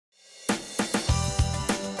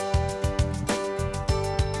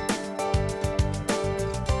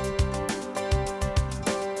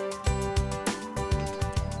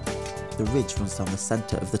the ridge runs down the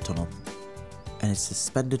centre of the tunnel and is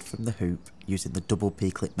suspended from the hoop using the double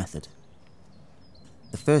P-clip method.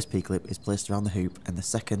 The first P-clip is placed around the hoop and the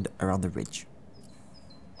second around the ridge.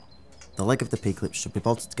 The leg of the P-clip should be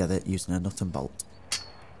bolted together using a nut and bolt.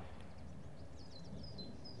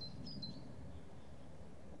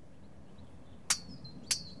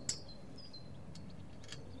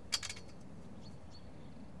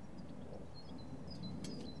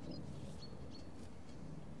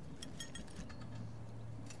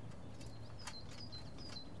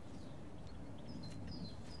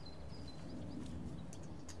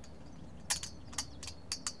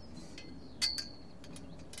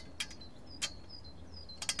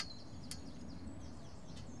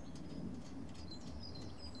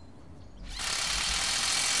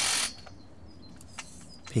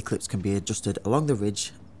 P-clips can be adjusted along the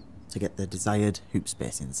ridge to get the desired hoop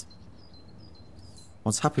spacings.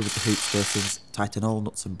 Once happy with the hoop spacings, tighten all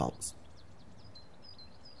nuts and bolts.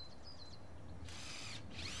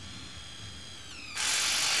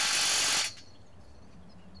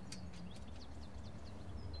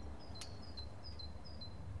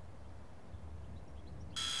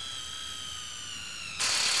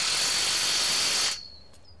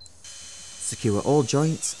 Secure all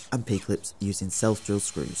joints and P-clips using self-drilled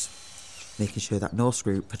screws, making sure that no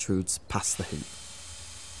screw protrudes past the hoop.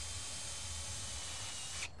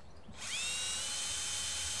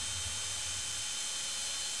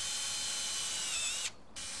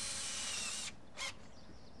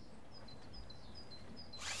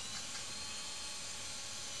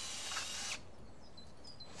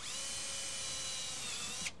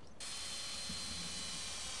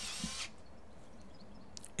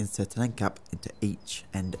 Insert an end cap into each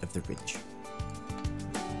end of the ridge.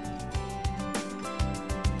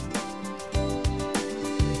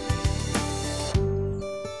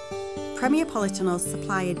 Premier Polytunnels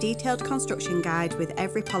supply a detailed construction guide with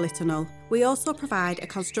every polytunnel. We also provide a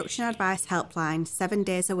construction advice helpline 7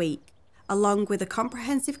 days a week, along with a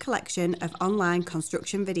comprehensive collection of online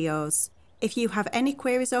construction videos. If you have any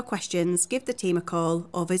queries or questions, give the team a call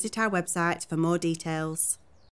or visit our website for more details.